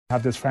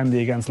Have this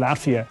friendly against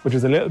Latvia, which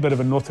is a little bit of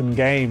a nothing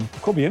game.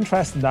 It could be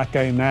interesting, that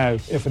game now,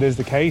 if it is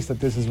the case that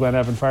this is when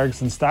Evan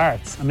Ferguson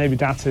starts, and maybe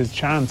that's his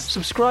chance.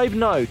 Subscribe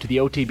now to the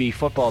OTB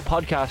Football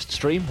Podcast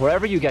stream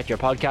wherever you get your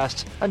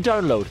podcasts, and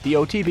download the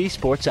OTB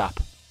Sports app.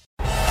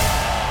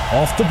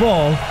 Off the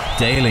Ball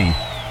Daily.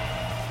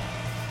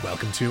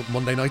 Welcome to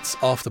Monday night's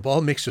Off the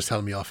Ball. Mick's just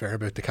telling me off air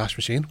about the cash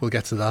machine. We'll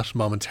get to that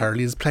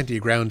momentarily. There's plenty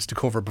of ground to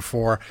cover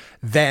before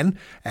then.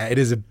 It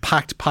is a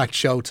packed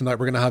show tonight.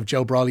 We're going to have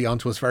Joe Brawley on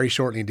to us very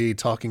shortly indeed,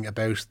 talking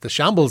about the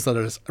shambles that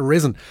has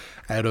arisen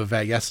out of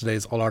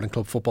yesterday's All-Ireland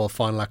Club football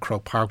final at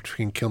Croke Park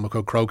between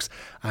Kilmacud Crokes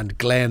and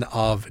Glen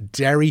of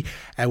Derry.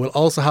 We'll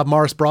also have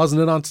Maurice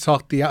Brosnan on to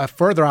talk the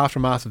further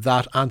aftermath of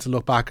that and to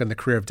look back on the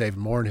career of David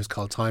Moran, who's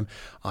called time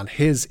on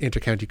his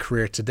intercounty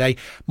career today.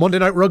 Monday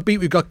Night Rugby,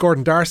 we've got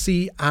Gordon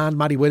Darcy and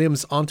Matty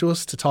Williams onto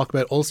us to talk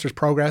about Ulster's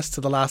progress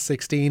to the last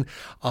 16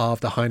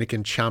 of the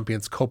Heineken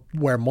Champions Cup,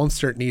 where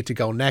Munster need to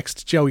go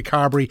next, Joey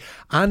Carberry,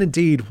 and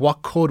indeed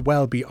what could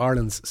well be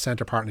Ireland's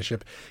centre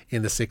partnership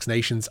in the Six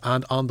Nations.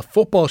 And on the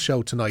football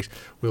show tonight,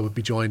 we'll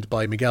be joined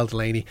by Miguel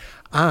Delaney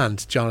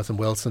and Jonathan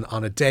Wilson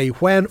on a day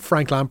when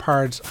Frank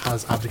Lampard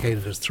has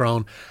abdicated his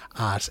throne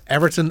at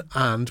Everton,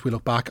 and we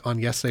look back on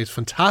yesterday's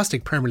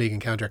fantastic Premier League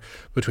encounter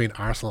between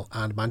Arsenal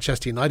and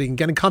Manchester United. You can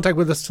get in contact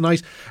with us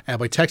tonight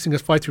by texting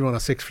us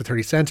 53106 for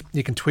 30 cents.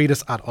 You can tweet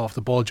us at Off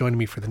The Ball. Joining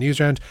me for the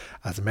Newsround,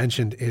 as I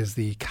mentioned, is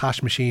the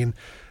cash machine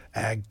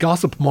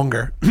gossip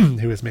monger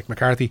who is Mick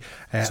McCarthy.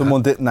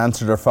 Someone didn't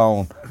answer their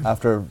phone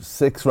after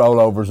 6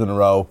 rollovers in a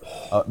row,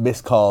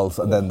 missed calls,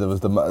 and then there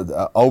was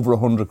over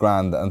 100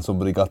 grand and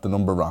somebody got the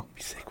number wrong.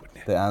 Be sick, wouldn't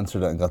you? They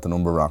answered it and got the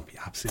number wrong. Be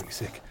absolutely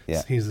sick.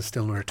 Yeah. He's a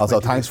still number.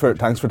 Also, thanks for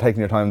taking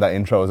your time that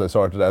intro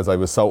as I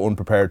was so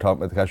unprepared talking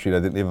about the cash sheet.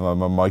 I didn't even have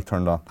my mic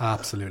turned on.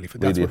 Absolutely.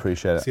 Really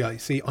appreciate it.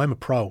 See, I'm a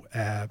pro.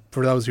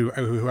 For those who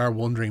are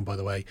wondering, by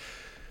the way,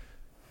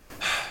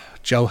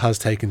 Joe has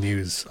taken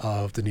news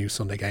of the new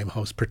Sunday Game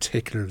host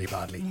particularly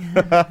badly.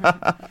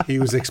 He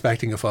was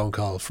expecting a phone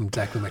call from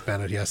Declan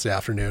McBennett yesterday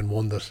afternoon,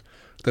 one that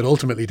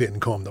ultimately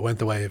didn't come, that went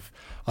the way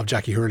of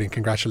Jackie Hurley, and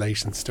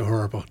congratulations to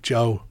her. But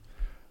Joe,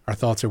 our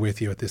thoughts are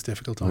with you at this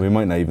difficult time. We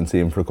might not even see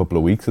him for a couple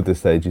of weeks at this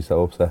stage. He's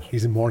so upset.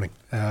 He's in mourning.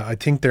 I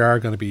think there are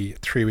going to be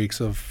 3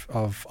 weeks of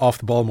off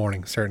the ball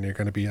mourning certainly are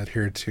going to be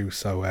adhered to.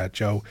 So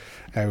Joe,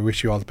 we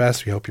wish you all the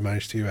best. We hope you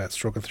manage to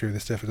struggle through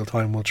this difficult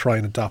time. We'll try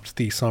and adopt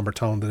the sombre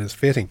tone that is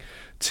fitting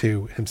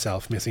to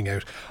himself missing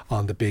out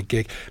on the big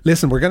gig.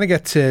 Listen, we're going to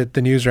get to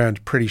the news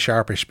round pretty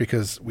sharpish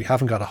because we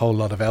haven't got a whole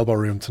lot of elbow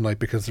room tonight,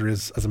 because there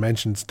is, as I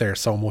mentioned, there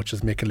so much, as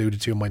Mick alluded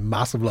to in my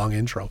massive long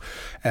intro.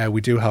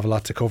 We do have a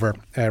lot to cover,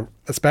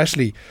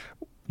 especially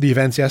the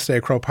events yesterday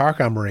at Croke Park,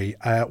 Anne-Marie.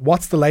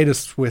 What's the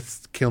latest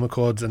with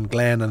Kilmacud and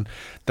Glen and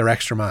their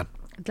extra man?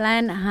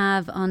 Glen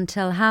have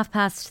until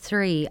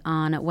 3:30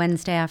 on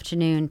Wednesday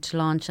afternoon to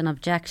launch an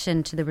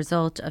objection to the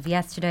result of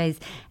yesterday's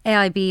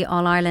AIB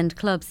All-Ireland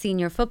Club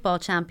Senior Football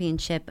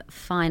Championship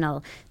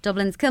final.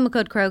 Dublin's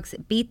Kilmacud Crokes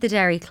beat the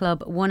Derry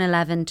Club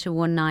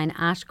 111-19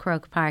 at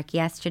Croke Park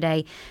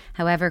yesterday.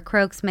 However,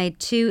 Crokes made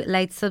 2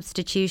 late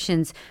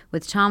substitutions,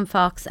 with Tom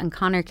Fox and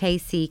Conor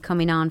Casey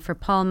coming on for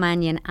Paul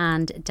Mannion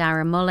and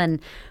Dara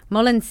Mullen.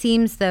 Mullen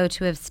seems, though,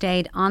 to have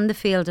stayed on the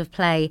field of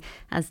play,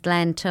 as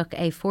Glen took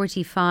a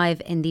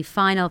 45 in the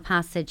final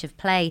passage of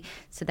play,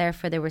 so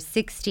therefore there were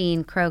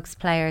 16 Crokes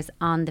players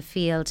on the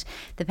field.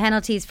 The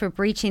penalties for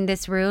breaching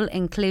this rule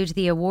include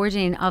the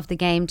awarding of the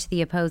game to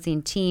the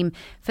opposing team,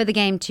 for the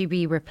game to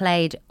be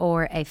replayed,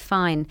 or a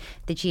fine.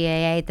 The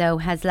GAA, though,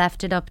 has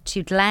left it up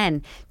to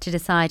Glen to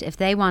decide if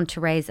they want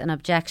to raise an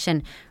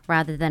objection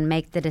rather than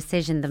make the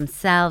decision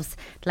themselves.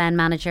 Glen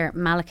manager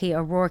Malachy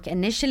O'Rourke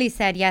initially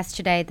said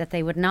yesterday that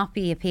they would not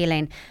be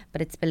appealing,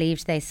 but it's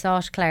believed they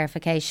sought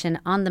clarification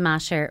on the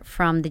matter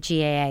from the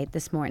GAA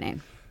this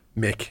morning.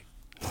 Mick,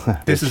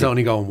 this is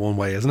only going one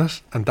way, isn't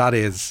it? And that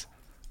is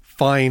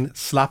fine,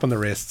 slap on the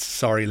wrists,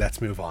 sorry, let's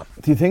move on.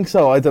 Do you think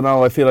so? I don't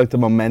know. I feel like the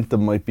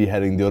momentum might be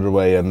heading the other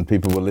way, and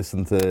people will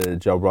listen to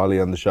Joe Brawley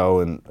on the show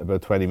in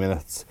about 20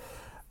 minutes,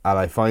 and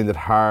I find it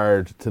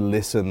hard to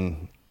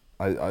listen.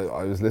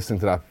 I was listening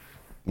to that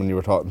when you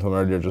were talking to him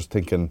earlier, just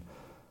thinking,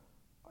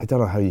 I don't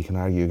know how you can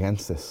argue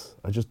against this.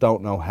 I just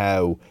don't know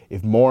how.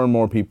 If more and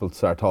more people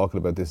start talking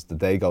about this, the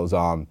day goes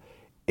on,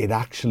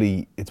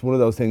 it's one of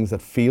those things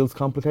that feels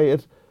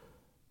complicated,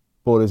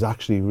 but is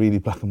actually really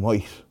black and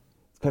white.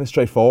 It's kind of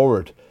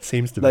straightforward.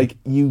 Seems to be. Like,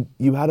 you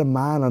had a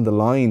man on the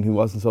line who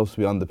wasn't supposed to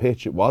be on the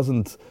pitch. It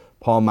wasn't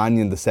Paul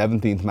Mannion, the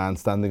 17th man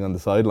standing on the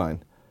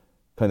sideline,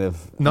 kind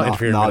of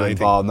not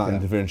involved, not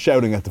interfering,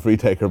 shouting at the free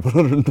taker. But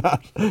other than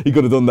that, he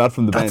could have done that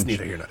from the bench. That's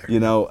neither here nor there. You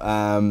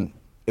know,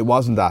 it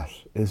wasn't that.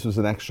 This was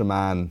an extra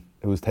man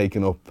who was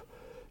taken up,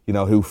 you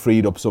know, who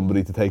freed up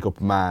somebody to take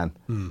up a man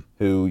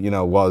who, you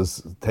know,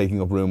 was taking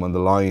up room on the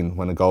line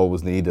when a goal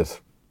was needed.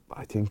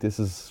 I think this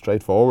is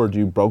straightforward.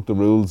 You broke the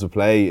rules of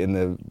play in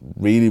a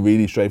really,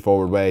 really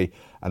straightforward way,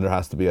 and there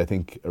has to be, I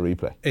think, a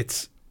replay.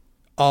 It's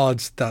odd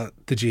that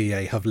the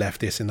GAA have left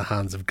this in the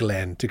hands of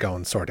Glen to go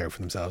and sort out for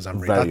themselves.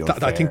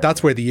 I think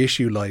that's where the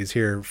issue lies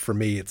here for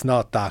me. It's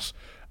not that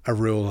a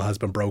rule has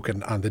been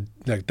broken and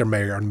there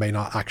may or may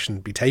not action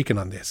be taken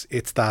on this.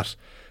 It's that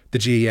the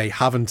GAA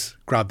haven't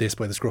grabbed this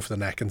by the scruff of the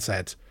neck and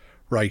said,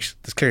 right,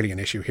 there's clearly an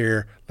issue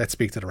here, let's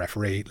speak to the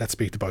referee, let's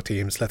speak to both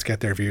teams, let's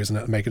get their views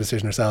and make a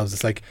decision ourselves.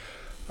 It's like,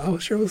 oh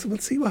sure, we'll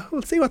see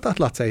what that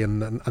lot say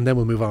and then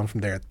we'll move on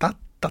from there.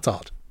 That's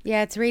odd.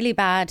 Yeah, it's really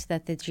bad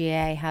that the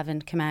GAA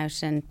haven't come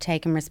out and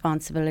taken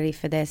responsibility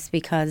for this,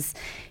 because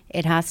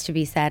it has to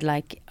be said,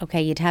 like,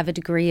 okay, you'd have a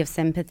degree of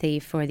sympathy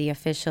for the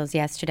officials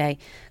yesterday,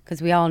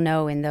 because we all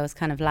know in those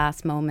kind of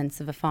last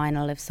moments of a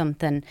final, if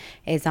something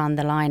is on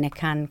the line, it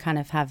can kind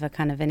of have a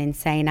kind of an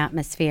insane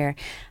atmosphere.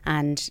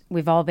 And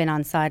we've all been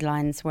on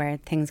sidelines where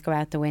things go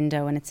out the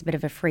window and it's a bit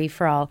of a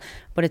free-for-all.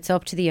 But it's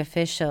up to the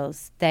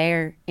officials.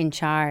 They're in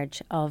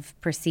charge of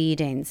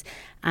proceedings.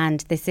 And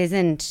this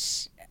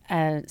isn't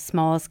a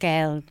small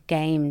scale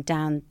game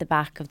down the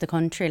back of the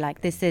country.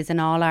 Like, this is an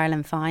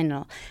All-Ireland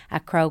final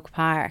at Croke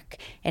Park.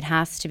 It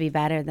has to be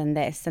better than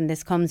this, and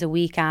this comes a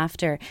week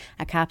after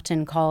a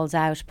captain calls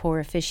out poor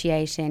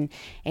officiating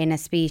in a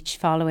speech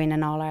following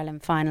an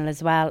All-Ireland final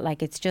as well.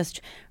 Like, it's just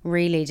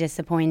really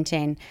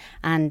disappointing.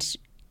 And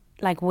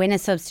like, when a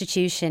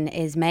substitution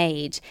is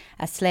made,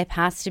 a slip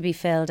has to be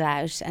filled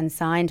out and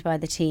signed by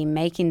the team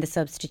making the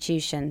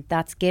substitution.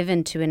 That's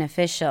given to an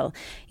official.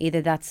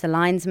 Either that's the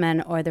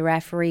linesman or the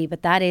referee,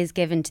 but that is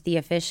given to the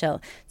official.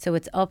 So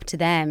it's up to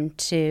them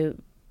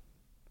to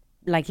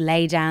like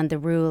lay down the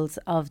rules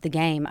of the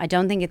game. I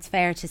don't think it's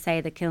fair to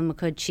say that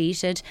Kilmacud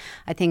cheated.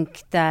 I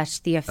think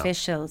that the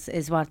officials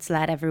is what's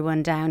let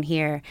everyone down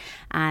here,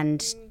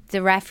 and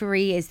the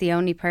referee is the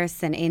only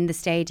person in the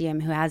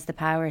stadium who has the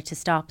power to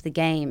stop the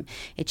game.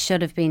 It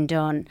should have been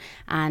done,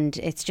 and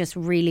it's just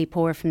really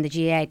poor from the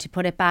GAA to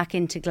put it back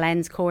into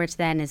Glenn's court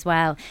then as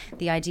well.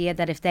 The idea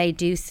that if they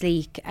do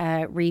sleek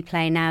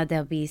replay now,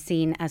 they'll be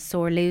seen as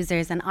sore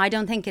losers, and I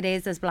don't think it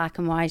is as black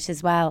and white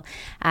as well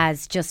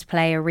as just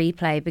play a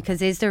replay,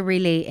 because is there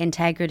really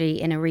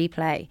integrity in a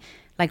replay?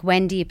 Like,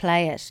 when do you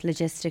play it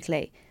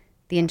logistically?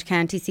 The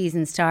inter-county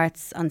season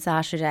starts on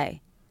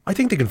Saturday. I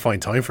think they can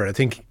find time for it. I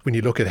think when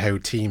you look at how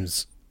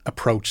teams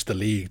approach the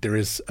league, there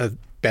is a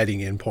bedding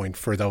in point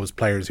for those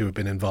players who have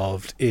been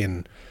involved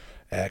in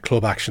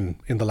club action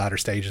in the latter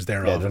stages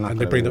thereof, and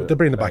they bring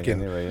them back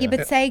in. Anyway, yeah,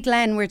 but say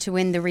Glen were to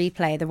win the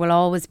replay, there will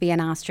always be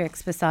an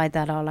asterisk beside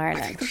that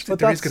All-Ireland. I think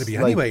there is going to be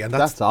anyway, and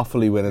that's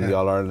Offaly winning the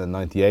All-Ireland in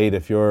 '98.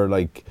 If you're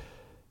like,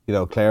 you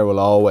know, Clare will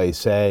always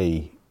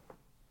say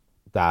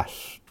that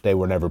they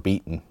were never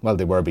beaten. Well,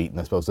 they were beaten,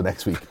 I suppose, the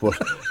next week, but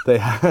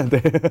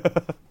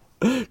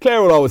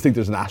Clare will always think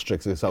there's an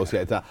asterisk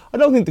associated to that. I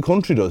don't think the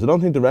country does. I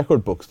don't think the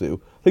record books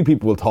do. I think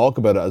people will talk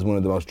about it as one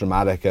of the most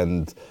dramatic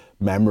and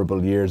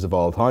memorable years of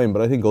all time,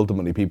 but I think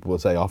ultimately people will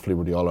say Offaly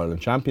were the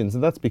All-Ireland champions,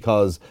 and that's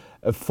because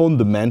a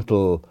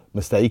fundamental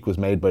mistake was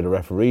made by the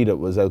referee that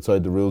was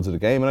outside the rules of the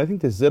game, and I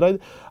think this is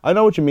it. I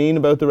know what you mean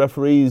about the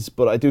referees,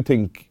 but I do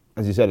think,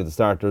 as you said at the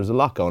start, there's a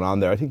lot going on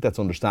there. I think that's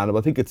understandable.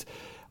 I think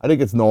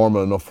it's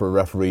normal enough for a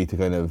referee to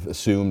kind of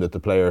assume that the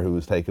player who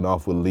was taken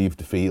off will leave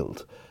the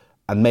field.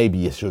 And maybe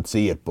you should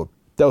see it, but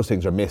those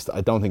things are missed.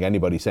 I don't think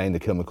anybody's saying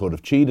that Kilmacud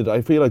have cheated.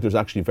 I feel like there's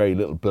actually very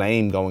little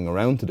blame going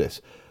around to this.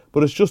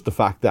 But it's just the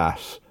fact that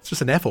it's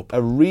just an F-up.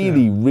 A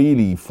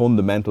really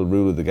fundamental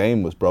rule of the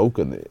game was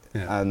broken.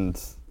 Yeah. And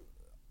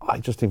I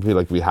just feel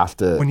like we have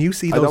to... When you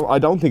see those, I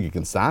don't think it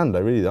can stand. I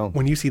really don't.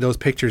 When you see those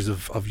pictures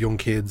of young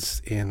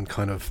kids in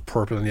kind of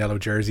purple and yellow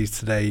jerseys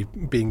today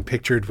being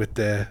pictured with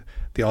the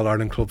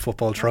All-Ireland Club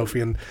Football Trophy,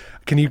 and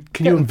can you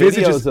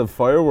envisage videos of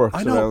fireworks?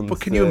 I know,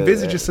 but can you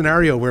envisage a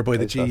scenario whereby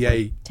the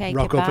GAA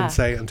rock up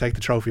and take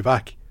the trophy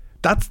back?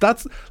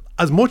 That's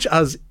as much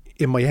as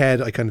in my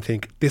head I kind of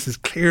think this is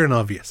clear and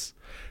obvious.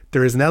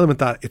 There is an element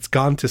that it's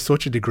gone to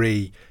such a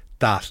degree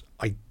that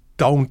I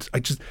can't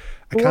see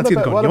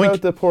them going. What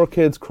about the poor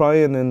kids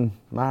crying in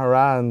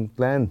Mahara and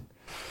Glen?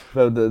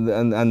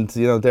 And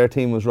you know, their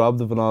team was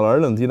robbed of an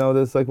All-Ireland. You know,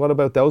 there's like, what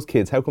about those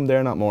kids? How come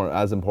they're not more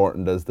as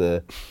important as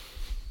the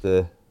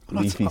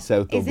leafy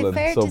South Dublin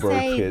suburb kids? Is it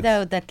fair to say,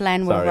 though, that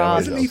Glen were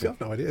robbed?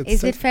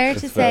 Is it fair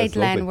to say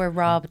Glen were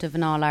robbed of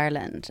an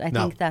All-Ireland? I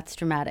think that's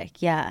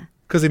dramatic, yeah.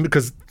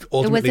 Because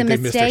ultimately there was a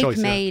they missed their choice,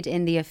 mistake made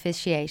in the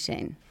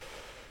officiating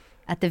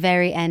at the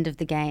very end of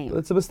the game.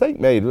 It's a mistake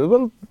made.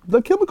 Well,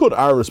 the Kilmacud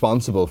are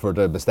responsible for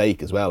the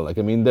mistake as well. Like,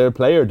 I mean, their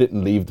player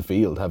didn't leave the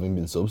field having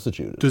been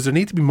substituted. Does there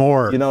need to be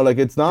more? You know, like,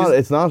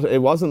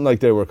 it wasn't like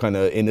they were kind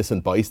of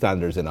innocent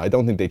bystanders in it. I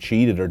don't think they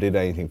cheated or did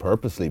anything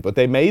purposely, but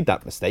they made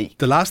that mistake.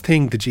 The last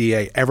thing the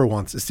GAA ever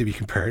wants is to be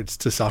compared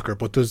to soccer,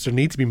 but does there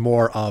need to be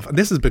more of, and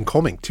this has been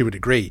coming to a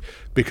degree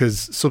because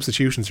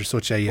substitutions are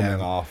such a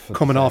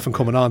coming off and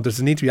coming on. Does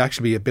there need to be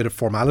actually a bit of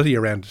formality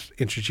around it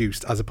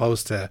introduced, as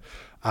opposed to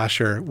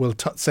Asher will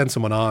send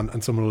someone on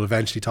and someone will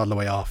eventually toddle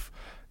away off?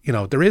 You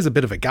know, there is a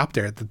bit of a gap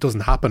there that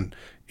doesn't happen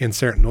in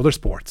certain other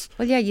sports.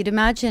 Well, yeah, you'd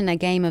imagine a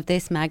game of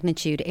this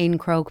magnitude in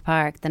Croke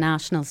Park, the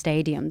national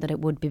stadium, that it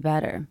would be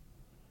better.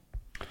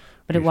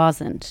 But it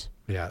wasn't.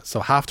 Yeah, so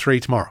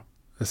 3:30 tomorrow.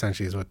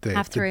 essentially is what the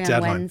Half three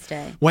deadline. on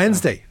Wednesday.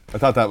 Wednesday. I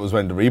thought that was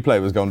when the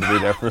replay was going to be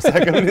there for a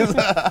second.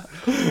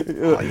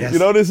 Yes. You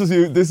know, this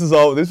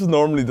is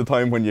normally the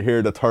time when you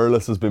hear that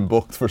Thurles has been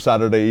booked for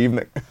Saturday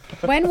evening.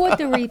 When would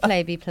the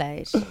replay be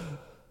played?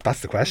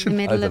 That's the The question.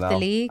 middle I of don't the know.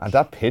 league? And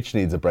that pitch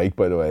needs a break,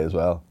 by the way, as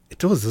well. It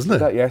does, doesn't it?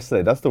 That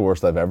yesterday, that's the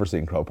worst I've ever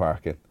seen Croke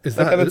Park in. Is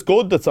Like, that- and it's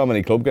good that so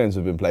many club games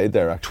have been played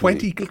there, actually.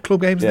 20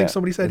 club games, I think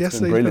somebody said it's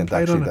yesterday. been brilliant,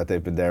 played actually, on it. that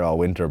they've been there all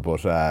winter,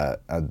 but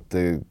and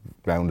the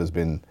ground has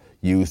been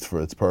used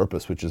for its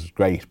purpose, which is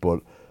great, but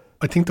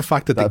I think the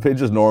fact that that pitch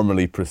is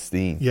normally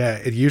pristine. yeah,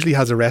 it usually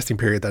has a resting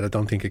period that I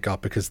don't think it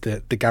got because the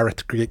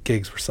Garrett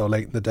gigs were so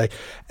late in the day.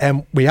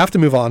 We have to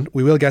move on.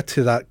 We will get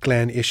to that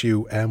Glen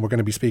issue, and we're going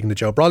to be speaking to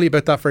Joe Brolly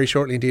about that very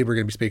shortly. Indeed, we're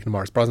going to be speaking to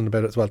Maurice Brosnan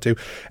about it as well too.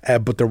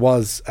 But there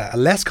was a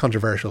less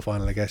controversial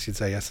final, I guess you'd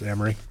say, yesterday,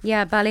 Emery.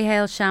 Yeah,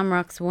 Ballyhale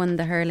Shamrocks won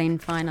the hurling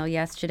final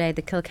yesterday.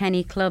 The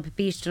Kilkenny club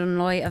beat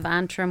Dunloy of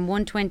Antrim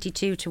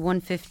 122 to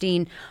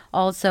 115,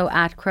 also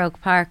at Croke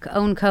Park.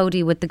 Owen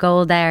Cody with the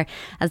goal there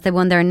as they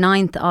won their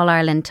 9th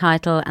All-Ireland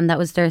title, and that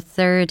was their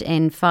 3rd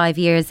in 5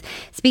 years.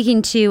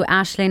 Speaking to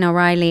Aisling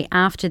O'Reilly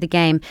after the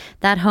game,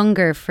 that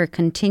hunger for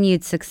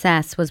continued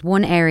success was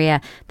one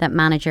area that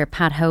manager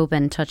Pat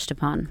Hoban touched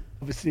upon.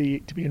 Obviously,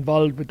 to be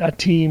involved with that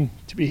team,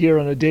 to be here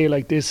on a day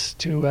like this,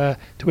 to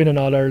win an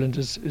All Ireland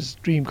is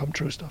dream come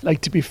true stuff. Like,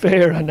 to be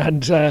fair,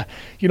 and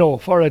you know,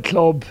 for a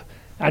club,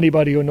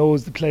 anybody who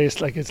knows the place,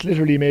 like, it's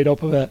literally made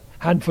up of a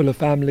handful of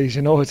families.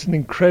 You know, it's an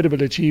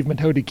incredible achievement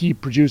how they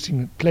keep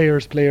producing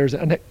players,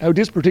 and how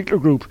this particular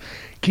group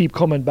keep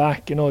coming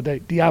back. You know,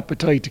 the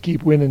appetite to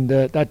keep winning,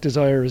 that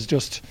desire is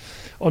just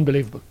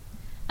unbelievable.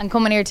 And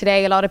coming here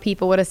today, a lot of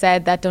people would have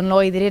said that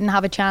Dunloy, they didn't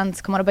have a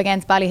chance coming up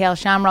against Ballyhale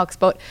Shamrocks,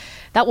 but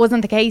that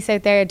wasn't the case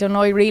out there.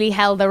 Dunloy really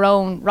held their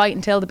own right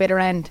until the bitter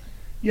end.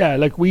 Yeah,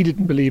 like, we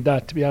didn't believe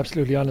that, to be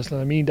absolutely honest, and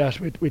I mean that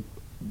with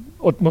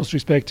utmost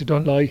respect to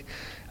Dunloy.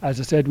 As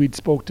I said, we'd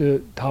spoke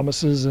to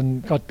Thomas's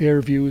and got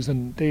their views,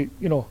 and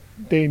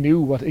they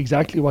knew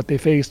exactly what they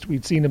faced.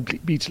 We'd seen them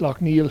beat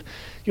Loughneel.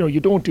 You know, you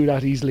don't do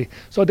that easily.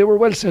 So they were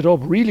well set up,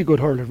 really good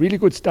hurler, really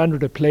good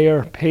standard of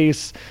player,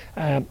 pace,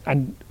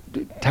 and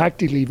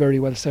tactically very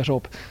well set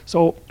up.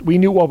 So we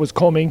knew what was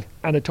coming,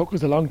 and it took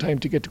us a long time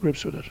to get to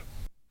grips with it.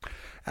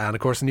 And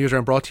of course, the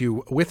Newsround brought to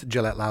you with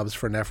Gillette Labs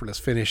for an effortless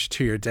finish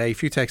to your day. A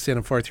few texts in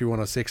on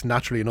 43106,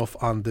 naturally enough,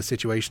 on the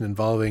situation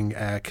involving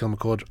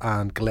Kilmacud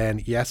and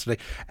Glen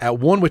yesterday.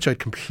 One which I'd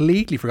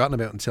completely forgotten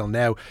about until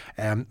now.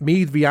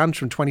 Meath v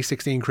Antrim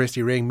 2016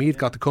 Christie Ring. Meath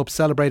got the cup,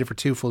 celebrated for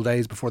 2 full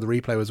days before the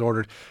replay was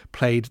ordered,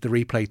 played the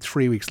replay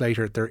 3 weeks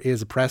later. There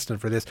is a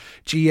precedent for this.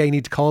 GA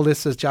need to call this,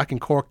 says Jack in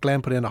Cork.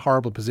 Glen put in a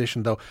horrible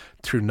position, though,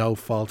 through no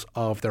fault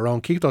of their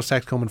own. Keep those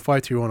texts coming,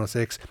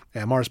 53106.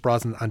 Maurice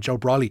Brosnan and Joe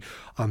Brolly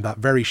on that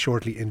very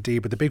shortly indeed.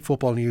 But the big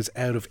football news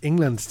out of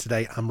England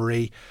today,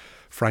 Anne-Marie,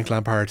 Frank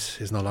Lampard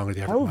is no longer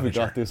the Everton How have we manager.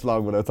 got this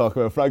long without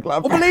talking about Frank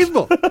Lampard?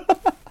 Unbelievable.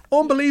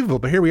 Unbelievable.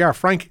 But here we are.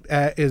 Frank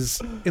is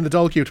in the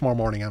Dole queue tomorrow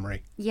morning,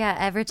 Anne-Marie. Yeah,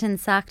 Everton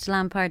sacked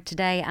Lampard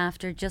today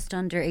after just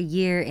under a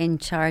year in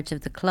charge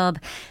of the club.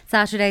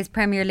 Saturday's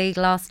Premier League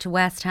loss to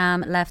West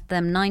Ham left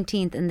them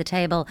 19th in the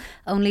table,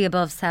 only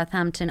above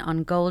Southampton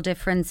on goal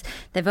difference.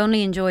 They've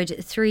only enjoyed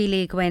 3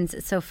 league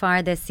wins so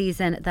far this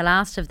season. The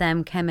last of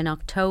them came in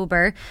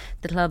October.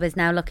 The club is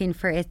now looking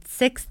for its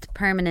 6th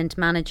permanent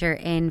manager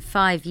in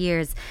 5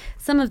 years.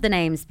 Some of the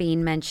names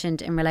being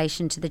mentioned in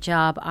relation to the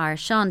job are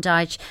Sean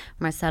Dyche,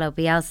 Marcelo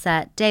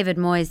Bielsa, David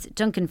Moyes,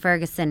 Duncan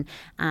Ferguson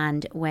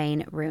and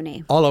Wayne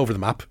Rooney. All over the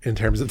map in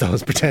terms of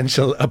those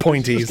potential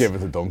appointees. Just give it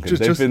to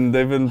Duncan.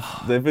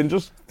 They've been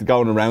just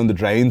going around the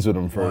drains with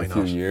him for a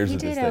few years. He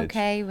at this did stage.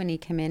 okay when he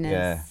came in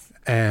as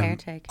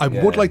caretaker. I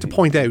would like to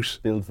point out,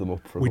 builds them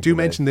up for a we couple do of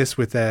mention days. this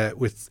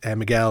with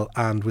Miguel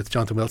and with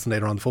Jonathan Wilson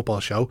later on the football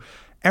show.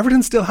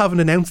 Everton still haven't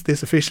announced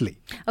this officially.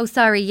 Oh,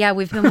 sorry. Yeah,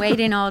 we've been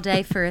waiting all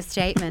day for a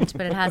statement,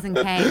 but it hasn't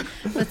came.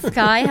 But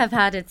Sky have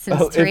had it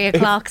since 3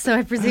 o'clock, so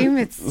I presume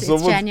it's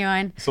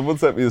genuine. Someone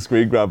sent me a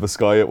screen grab of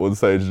Sky at one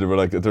stage, and they were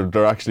like,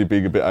 they're actually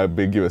being a bit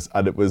ambiguous,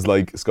 and it was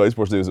like Sky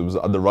Sports News. It was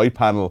on the right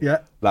panel,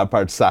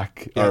 Lampard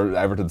sack or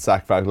Everton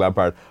sack Frank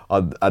Lampard,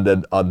 and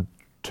then on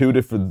 2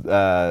 different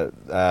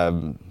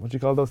what do you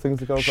call those things?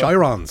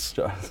 Chirons.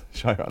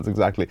 Chirons,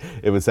 exactly.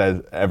 It was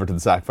said Everton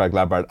sack Frank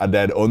Lampard, and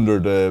then under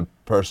the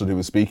person who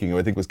was speaking, who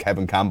I think was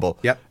Kevin Campbell,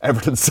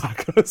 Everton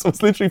sack. So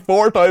it's literally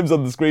 4 times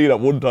on the screen at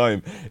one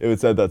time it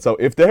was said that. So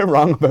if they're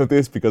wrong about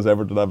this because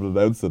Everton haven't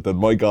announced it, then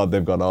my God,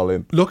 they've gone all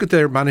in. Look at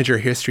their manager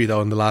history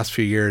though in the last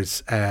few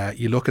years.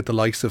 You look at the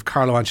likes of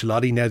Carlo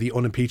Ancelotti, now the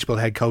unimpeachable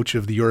head coach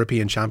of the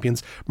European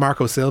champions,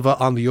 Marco Silva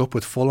on the up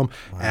with Fulham,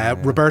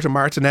 Roberto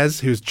Martinez,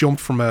 who's jumped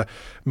from a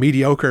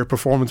mediocre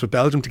performance with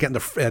Belgium to getting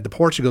the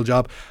Portugal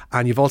job,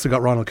 and you've also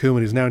got Ronald Koeman,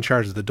 who's now in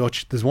charge of the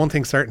Dutch. There's one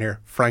thing certain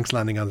here: Frank's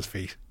landing on his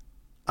feet.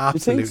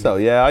 Absolutely. You think so?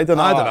 Yeah, I don't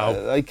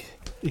know. Like,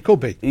 he could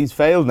be. He's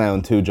failed now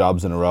in 2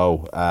 jobs in a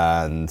row,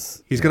 and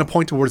he's going to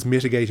point towards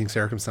mitigating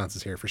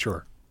circumstances here for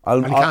sure.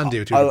 I'll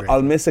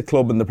miss a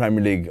club in the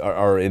Premier League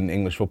or in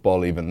English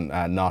football even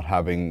not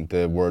having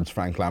the words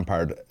Frank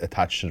Lampard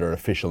attached to their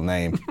official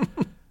name.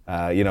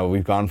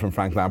 We've gone from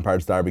Frank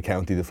Lampard's Derby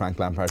County to Frank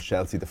Lampard's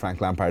Chelsea to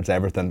Frank Lampard's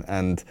Everton,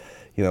 and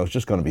it's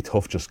just going to be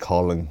tough just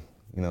calling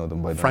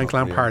them by Frank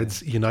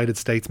Lampard's United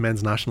States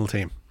men's national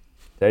team.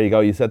 There you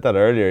go. You said that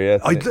earlier. Yeah,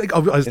 I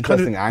was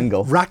interesting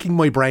angle. Racking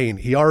my brain.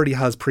 He already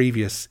has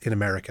previous in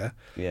America.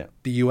 Yeah,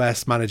 the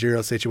US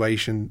managerial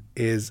situation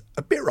is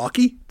a bit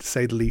rocky, to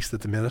say the least,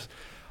 at the minute.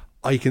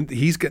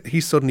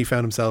 He's suddenly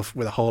found himself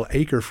with a whole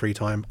acre of free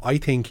time. I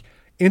think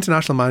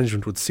international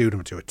management would suit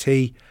him to a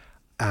T,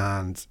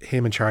 and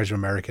him in charge of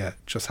America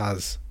just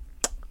has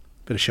a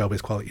bit of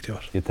showbiz quality to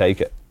it. You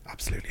take it.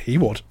 Absolutely, he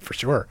would, for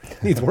sure.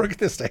 Needs work at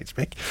this stage,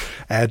 Mick.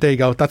 There you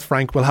go, that's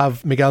Frank. We'll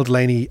have Miguel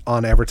Delaney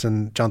on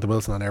Everton, Jonathan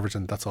Wilson on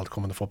Everton. That's all to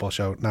come on the football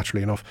show,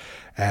 naturally enough.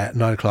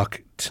 9 o'clock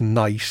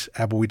tonight,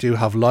 but we do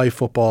have live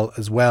football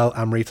as well,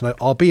 Anne-Marie, tonight,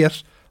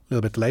 albeit a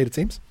little bit delayed, it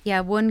seems.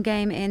 Yeah, one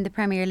game in the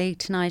Premier League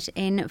tonight.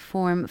 In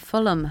form,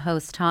 Fulham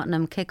host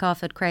Tottenham.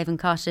 Kick-off at Craven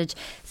Cottage.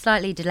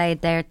 Slightly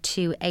delayed there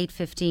to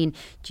 8:15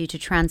 due to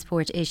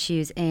transport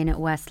issues in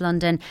West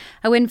London.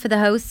 A win for the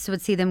hosts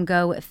would see them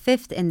go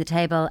 5th in the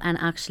table and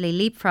actually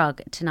leapfrog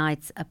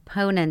tonight's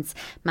opponents.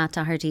 Matt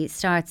Doherty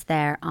starts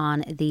there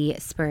on the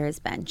Spurs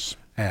bench.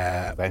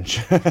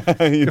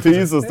 You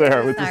teased us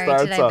there with the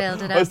start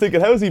song. I was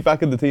thinking, how is he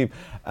back in the team?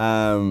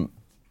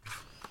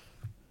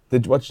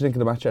 What did you think of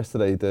the match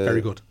yesterday?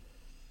 Very good.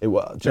 Do you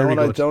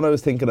know what I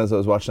was thinking as I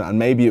was watching it? And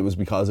maybe it was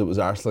because it was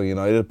Arsenal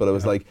United, but it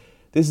was like,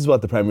 this is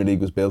what the Premier League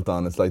was built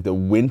on. It's like the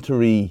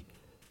wintry,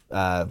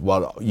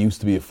 what used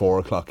to be a 4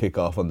 o'clock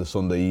kickoff on the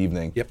Sunday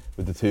evening,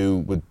 with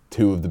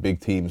two of the big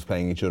teams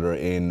playing each other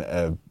in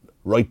a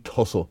right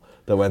tussle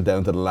that went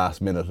down to the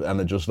last minute, and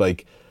it just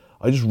like,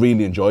 I just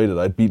really enjoyed it.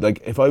 I'd be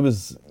like, if I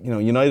was,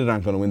 United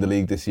aren't going to win the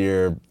league this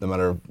year, no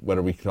matter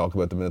whether we talk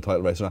about them in a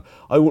title race or not,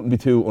 I wouldn't be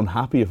too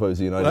unhappy if I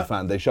was a United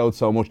fan. They showed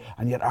so much,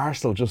 and yet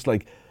Arsenal,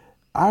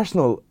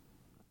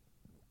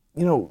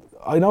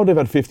 I know they've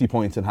had 50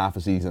 points in half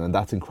a season, and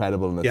that's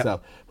incredible in itself.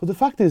 But the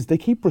fact is, they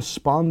keep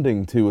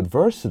responding to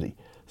adversity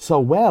so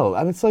well,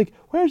 and it's like,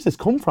 where does this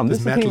come from?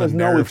 This team has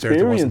no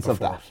experience of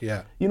that.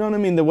 Yeah. You know what I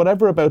mean?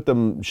 Whatever about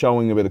them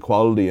showing a bit of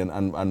quality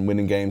and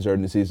winning games early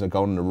in the season and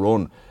going on a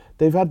run,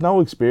 they've had no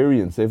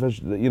experience. They've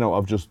had,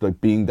 of just like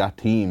being that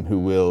team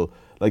who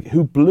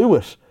blew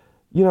it,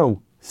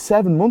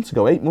 7 months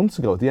ago, 8 months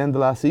ago at the end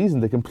of last season.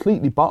 They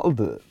completely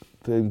bottled it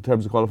in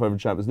terms of qualifying for the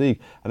Champions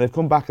League, and they've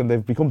come back and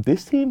they've become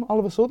this team all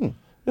of a sudden.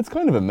 It's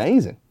kind of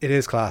amazing. It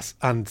is class,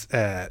 and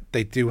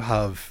they do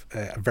have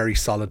a very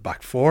solid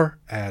back four.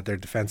 Their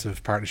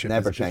defensive partnership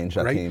never change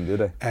that team, do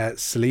they?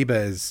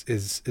 Saliba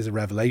is a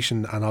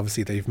revelation, and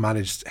obviously they've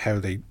managed how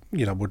they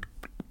would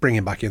bring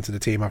him back into the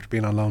team after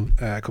being on loan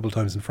a couple of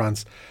times in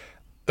France.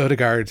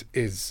 Odegaard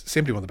is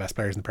simply one of the best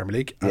players in the Premier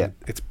League, and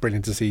it's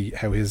brilliant to see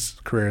how his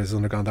career has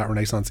undergone that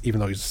renaissance, even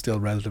though he's still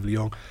relatively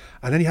young.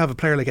 And then you have a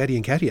player like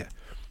Eddie Nketiah,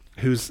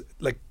 who's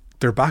like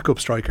their backup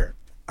striker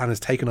and has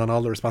taken on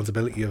all the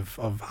responsibility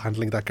of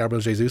handling that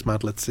Gabriel Jesus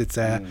mantle.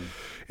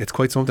 It's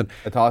quite something.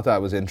 I thought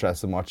that was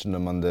interesting watching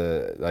them on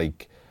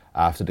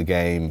after the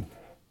game.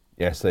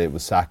 Yesterday it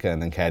was Saka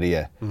and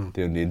Nketiah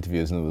doing the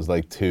interviews, and it was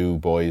like two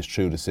boys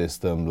through the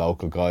system,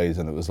 local guys,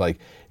 and it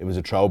was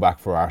a throwback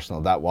for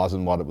Arsenal. That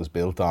wasn't what it was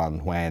built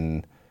on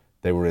when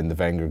they were in the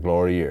Wenger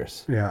glory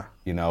years. Yeah.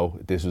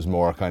 This was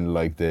more kind of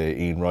like the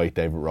Ian Wright,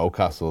 David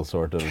Rocastle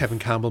sort of. Kevin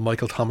Campbell,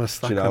 Michael Thomas.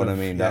 That you know what I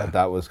mean? Yeah.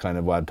 That was kind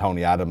of what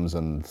Tony Adams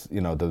and,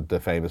 the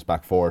famous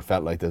back four. It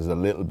felt like there's a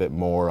little bit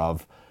more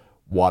of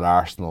what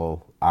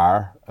Arsenal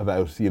are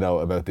about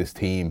this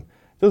team.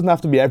 Doesn't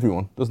have to be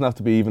everyone, doesn't have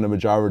to be even a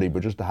majority,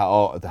 but just to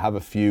have a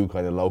few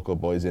kind of local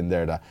boys in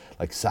there that,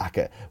 like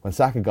Saka, when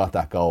Saka got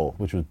that goal,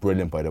 which was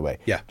brilliant by the way,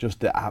 just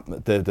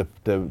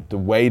the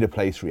way the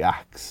place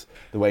reacts,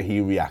 the way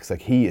he reacts,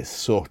 like he is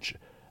such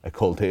a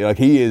cult hero, like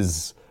he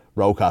is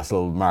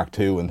Rocastle Mark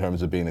II in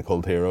terms of being a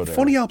cult hero there.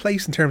 Funny old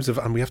place in terms of,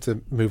 and we have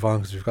to move on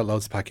because we've got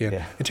loads to pack in.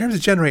 In terms of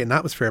generating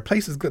atmosphere, a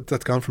place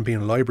that's gone from being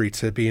a library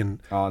to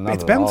being,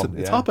 it's bouncing,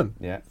 it's hopping.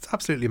 Yeah. It's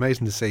absolutely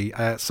amazing to see.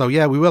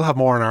 We will have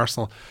more on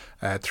Arsenal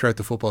throughout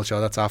the football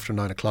show. That's after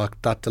 9 o'clock.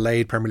 That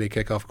delayed Premier League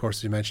kickoff, of course,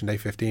 as you mentioned,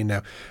 8:15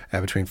 now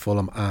between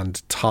Fulham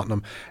and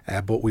Tottenham.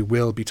 But we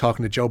will be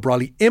talking to Joe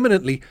Brolly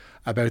imminently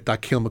about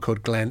that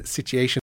Kilmacud Glen situation.